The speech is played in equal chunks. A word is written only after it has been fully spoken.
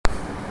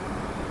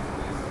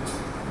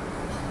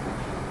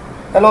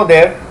Hello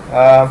there.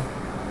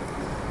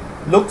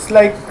 Looks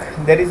like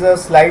there is a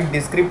slight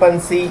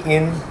discrepancy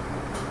in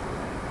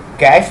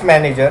cache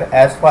manager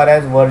as far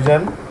as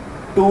version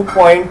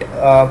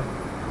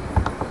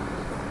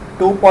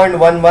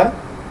 2.11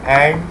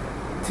 and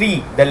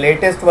 3. The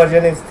latest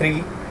version is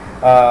 3.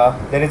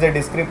 There is a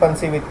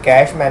discrepancy with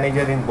cache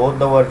manager in both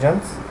the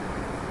versions.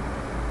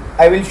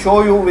 I will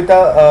show you with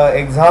a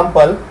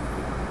example.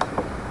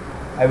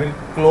 I will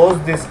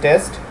close this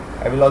test.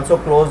 I will also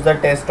close the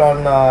test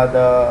on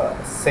the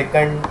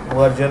second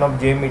version of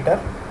JMeter.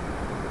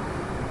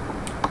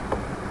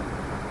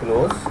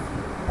 Close.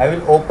 I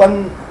will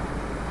open.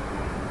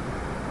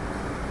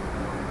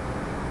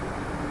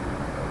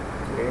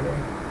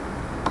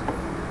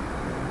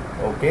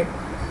 Okay.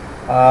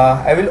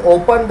 I will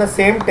open the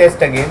same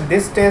test again.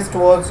 This test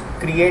was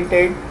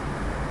created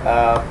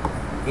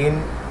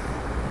in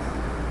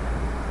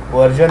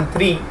version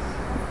 3,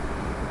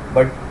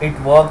 but it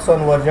works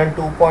on version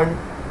 2.11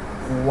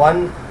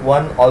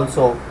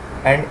 also,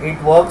 and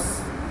it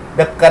works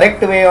the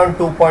correct way on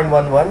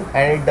 2.11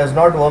 and it does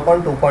not work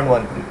on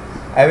 2.13.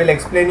 I will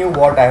explain you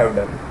what I have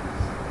done.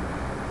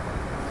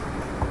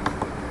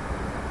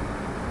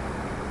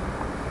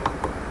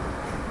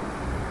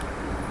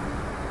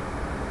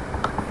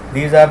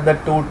 These are the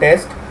two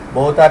tests,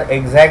 both are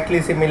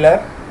exactly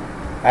similar.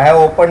 I have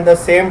opened the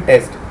same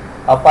test,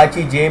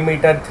 Apache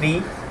JMeter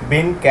 3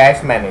 bin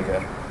cache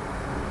manager.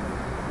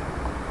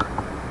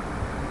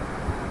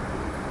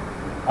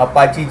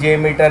 Apache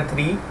JMeter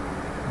 3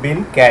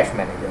 bin cache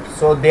manager.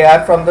 So they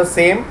are from the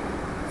same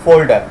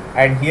folder,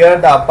 and here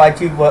the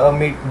Apache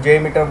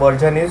JMeter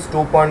version is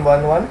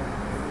 2.11.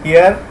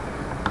 Here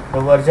the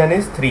version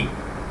is 3.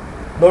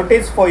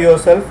 Notice for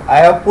yourself, I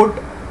have put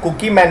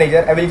cookie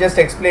manager. I will just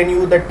explain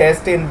you the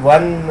test in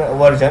one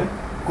version.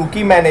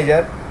 Cookie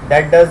manager,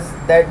 that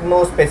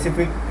no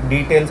specific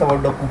details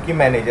about the cookie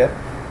manager.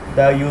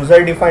 The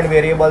user defined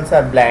variables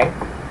are blank.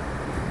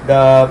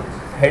 The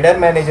header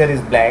manager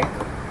is blank.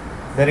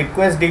 The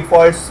request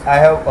defaults I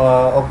have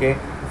okay.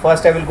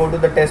 First I will go to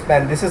the test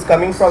plan. This is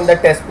coming from the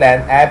test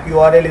plan. App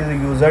URL is a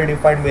user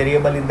defined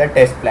variable in the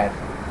test plan,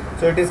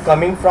 so it is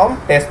coming from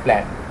test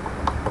plan,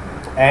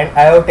 and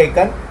I have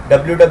taken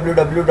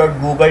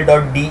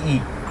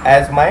www.google.de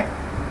as my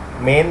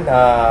main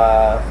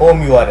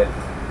home URL.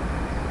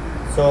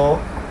 So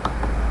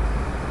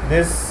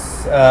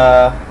this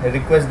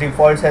request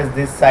defaults has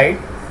this side,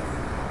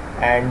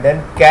 and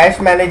then cache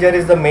manager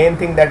is the main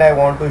thing that I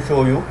want to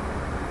show you.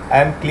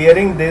 I am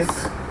clearing this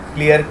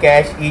clear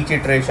cache each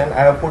iteration.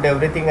 I have put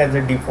everything as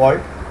a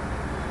default,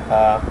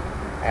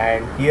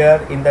 and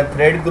here in the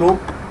thread group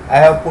I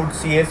have put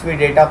CSV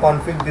data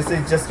config. This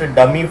is just a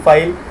dummy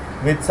file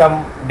with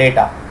some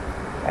data,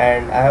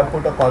 and I have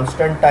put a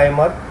constant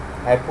timer.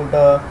 I put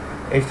a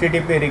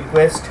HTTP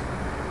request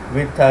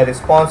with a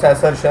response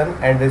assertion,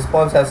 and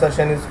response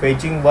assertion is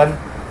fetching one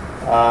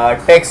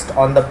text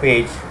on the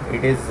page.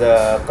 It is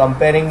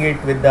comparing it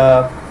with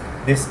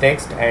this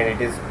text, and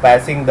it is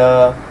passing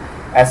the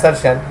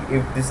assertion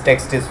if this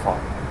text is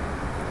found.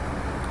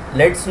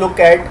 Let's look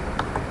at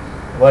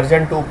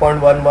version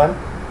 2.11.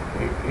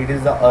 It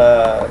is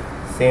the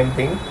same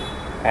thing,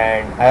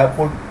 and I have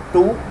put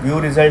two view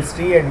results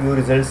tree and view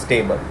results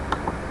table.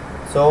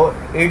 So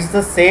it's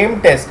the same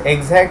test,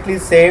 exactly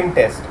same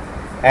test,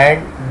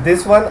 and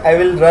this one I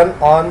will run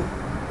on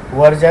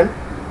version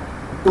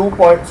 2.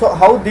 So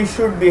how this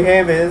should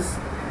behave is,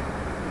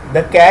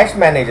 the cache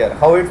manager,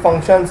 how it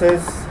functions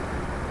is,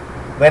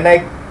 when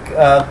I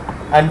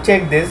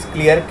uncheck this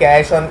clear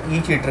cache on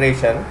each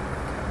iteration,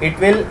 it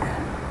will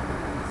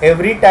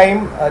every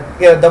time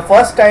the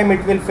first time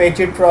it will fetch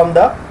it from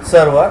the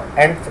server,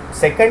 and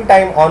second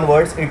time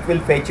onwards it will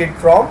fetch it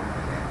from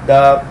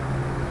the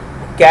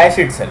cache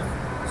itself.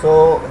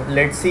 So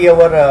let's see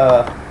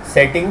our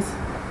settings.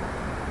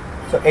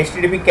 So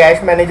HTTP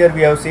cache manager,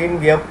 we have seen,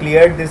 we have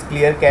cleared this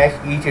clear cache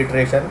each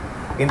iteration.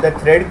 In the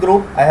thread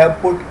group I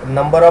have put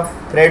number of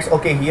threads.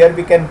 Okay, here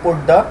we can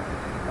put the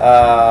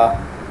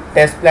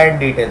test plan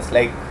details,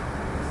 like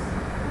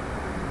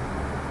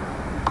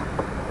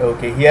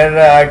okay, here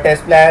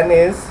test plan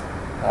is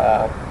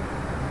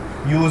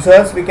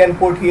users we can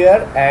put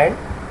here, and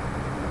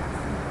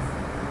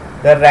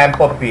the ramp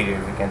up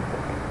period we can put.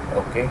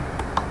 Okay,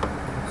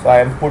 so I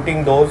am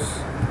putting those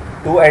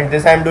two, and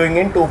this I am doing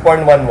in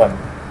 2.11.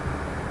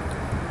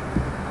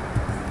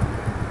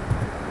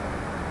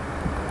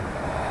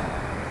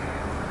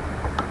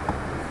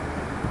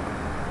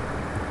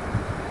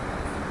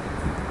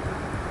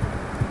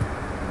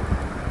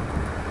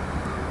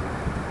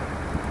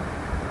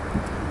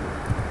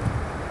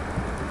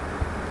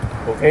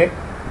 Okay,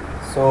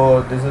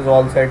 so this is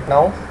all set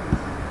now.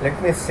 Let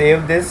me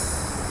save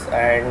this,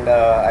 and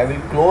I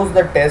will close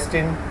the test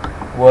in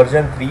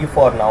version 3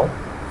 for now,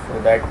 so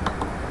that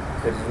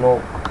there is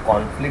no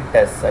conflict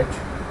as such.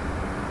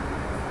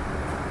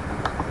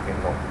 Okay,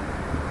 no.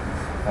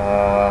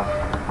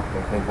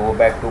 Let me go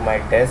back to my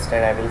test,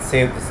 and I will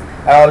save this.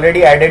 I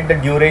already added the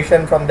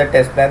duration from the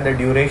test plan. The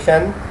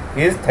duration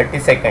is 30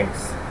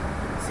 seconds.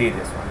 See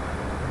this one,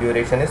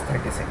 duration is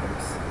 30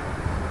 seconds.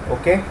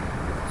 Okay,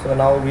 So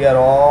now we are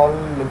all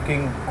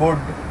looking good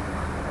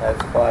as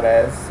far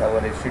as our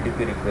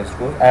HTTP request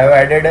goes. I have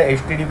added a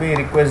HTTP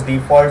request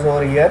defaults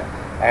over here,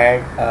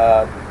 and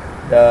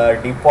the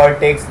default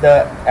takes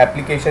the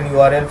application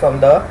URL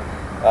from the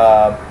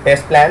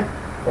test plan,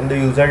 from the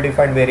user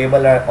defined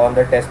variable on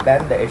the test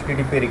plan. The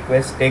HTTP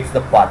request takes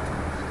the path.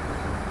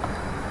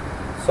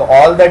 So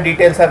all the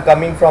details are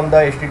coming from the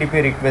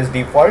HTTP request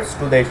defaults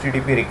to the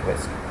HTTP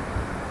request.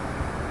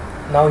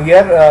 Now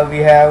here we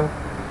have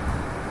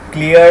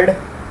cleared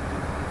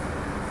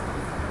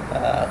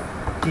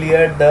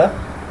clear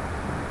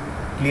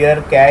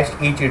cached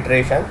each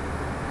iteration.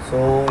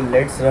 So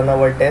let's run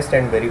our test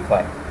and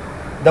verify.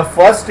 The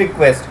first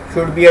request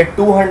should be a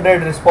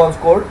 200 response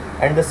code,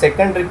 and the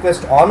second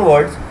request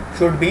onwards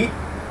should be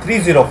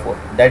 304.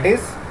 That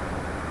is,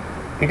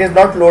 it is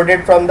not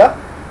loaded from the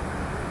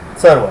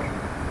server.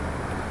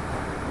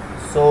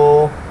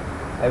 So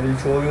I will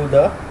show you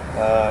the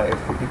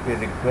HTTP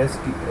request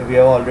we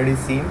have already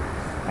seen,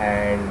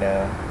 and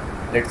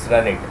let's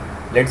run it.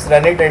 Let's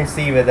run it and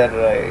see whether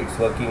it's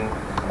working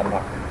or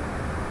not.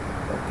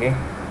 Okay,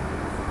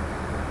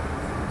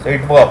 so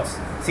it works.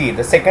 See,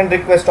 the second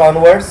request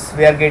onwards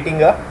we are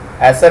getting a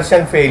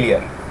assertion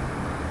failure.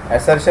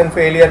 Assertion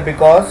failure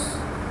because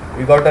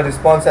we got a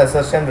response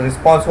assertion.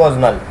 Response was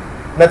null.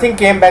 Nothing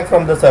came back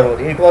from the server.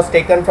 It was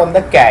taken from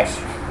the cache.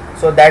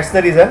 So that's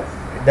the reason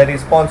the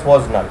response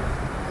was null.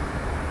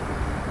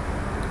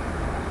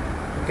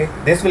 Okay,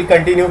 this will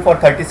continue for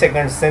 30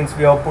 seconds since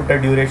we have put a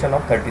duration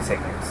of 30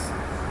 seconds.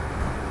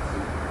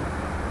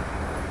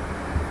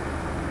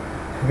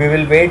 We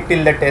will wait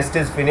till the test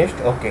is finished.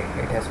 Okay,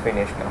 it has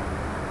finished now.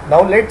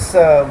 Now let's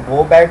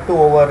go back to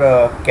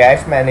our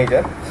cache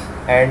manager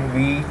and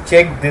we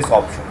check this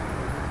option.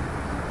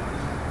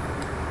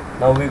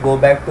 Now we go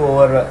back to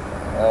our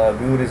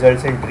view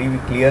results in tree. We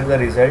clear the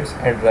results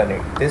and run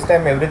it. This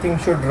time everything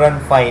should run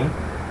fine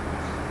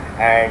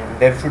and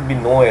there should be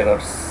no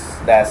errors.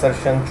 The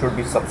assertion should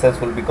be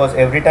successful because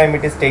every time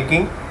it is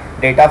taking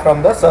data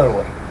from the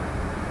server.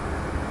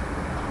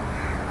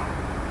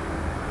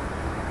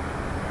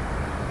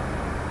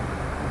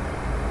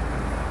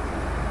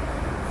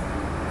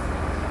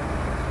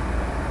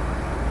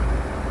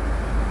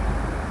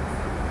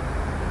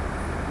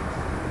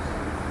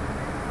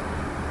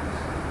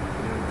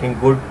 Looking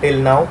good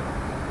till now.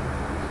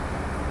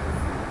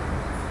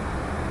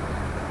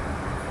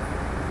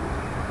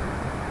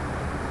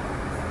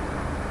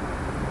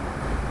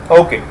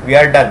 Okay, we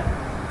are done.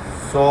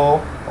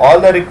 So all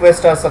the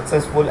requests are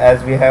successful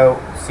as we have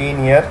seen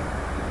here.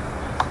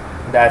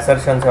 The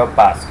assertions have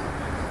passed.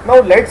 Now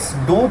let's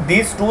do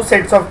these two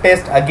sets of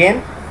tests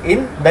again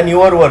in the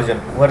newer version,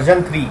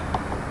 version 3.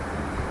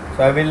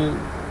 So I will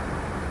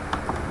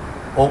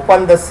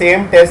open the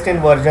same test in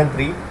version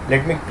 3.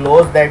 Let me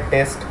close that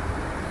test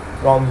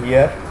from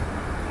here.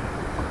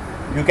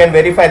 You can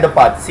verify the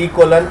path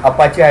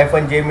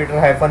c:/apache-jmeter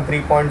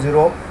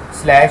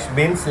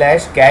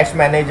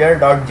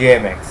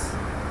 3.0/bin/cache-manager.jmx.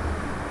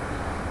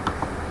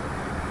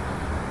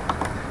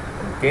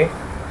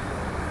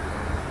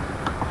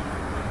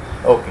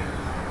 Okay.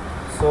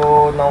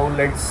 So now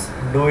let's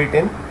do it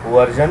in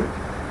version.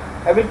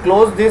 I will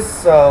close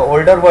this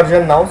older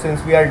version now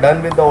since we are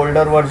done with the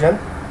older version.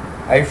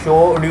 I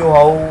showed you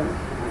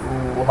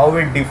how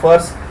it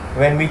differs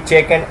when we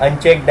check and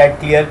uncheck that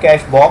clear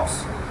cache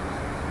box.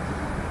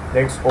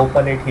 Let's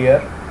open it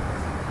here.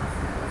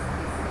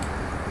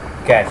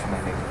 Cache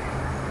manager.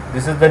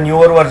 This is the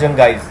newer version,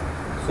 guys,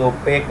 so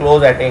pay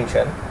close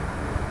attention.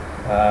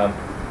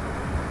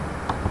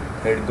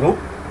 Head group,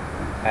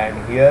 and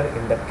here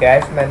in the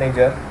cache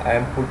manager I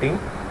am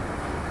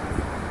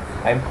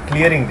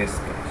clearing this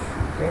cache.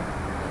 Okay,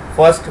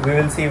 first we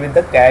will see with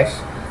the cache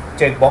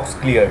checkbox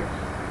cleared.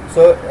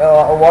 So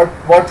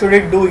what should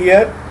it do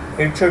here?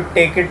 It should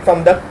take it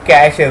from the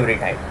cache every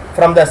time.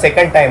 From the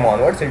second time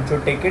onwards, it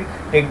should take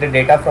the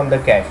data from the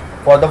cache.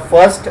 For the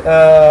first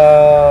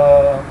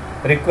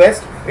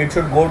request, it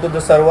should go to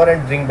the server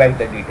and bring back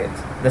the details.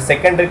 The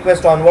second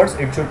request onwards,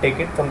 it should take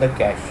it from the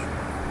cache.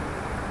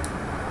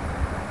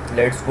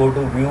 Let's go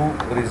to view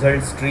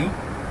results tree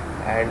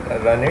and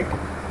run it.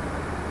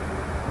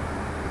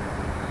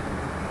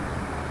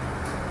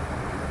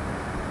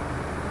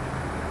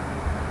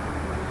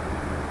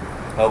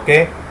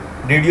 Okay,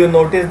 did you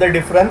notice the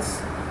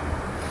difference?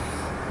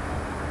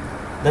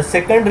 The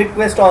second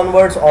request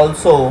onwards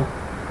also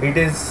it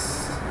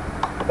is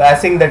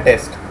passing the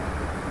test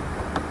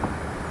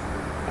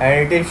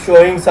and it is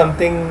showing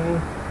something.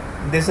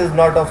 This is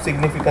not of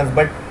significance,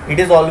 but it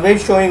is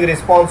always showing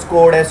response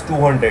code as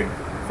 200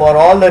 for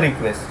all the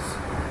requests.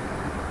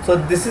 So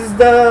this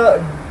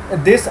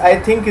I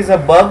think is a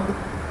bug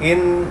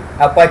in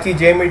Apache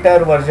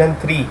JMeter version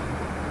 3,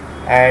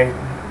 and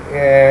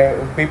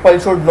people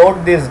should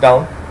note this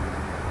down.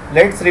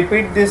 Let's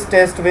repeat this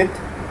test with.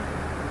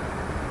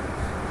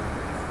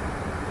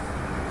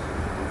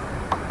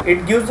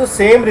 It gives the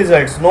same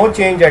results, no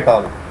change at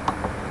all.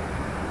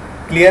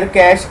 Clear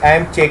cache, I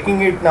am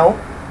checking it now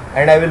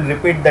and I will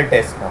repeat the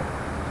test now.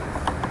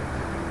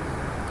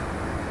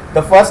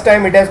 the first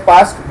time it has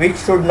passed, which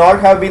should not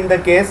have been the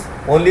case.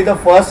 Only the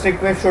first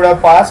request should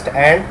have passed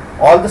and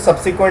all the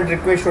subsequent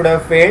requests should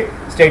have failed,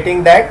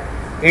 stating that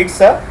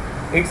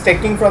it's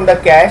taking from the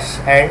cache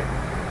and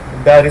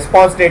the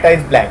response data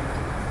is blank.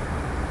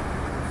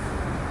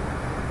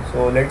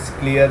 So let's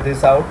clear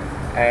this out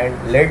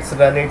and let's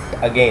run it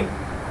again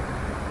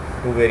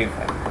to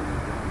verify.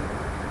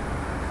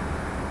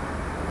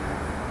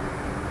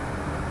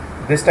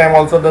 This time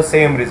also the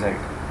same result.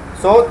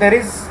 So there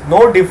is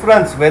no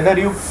difference whether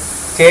you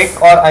check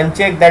or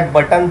uncheck that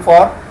button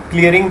for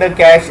clearing the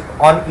cache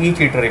on each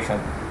iteration.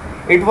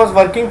 It was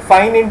working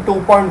fine in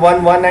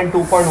 2.11 and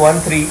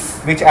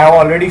 2.13, which I have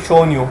already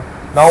shown you.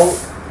 Now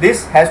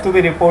this has to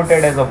be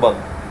reported as a bug.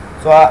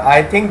 So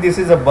I think this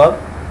is a bug,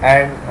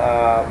 and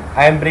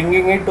I am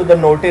bringing it to the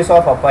notice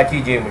of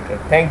Apache JMeter.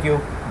 Thank you.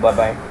 Bye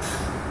bye.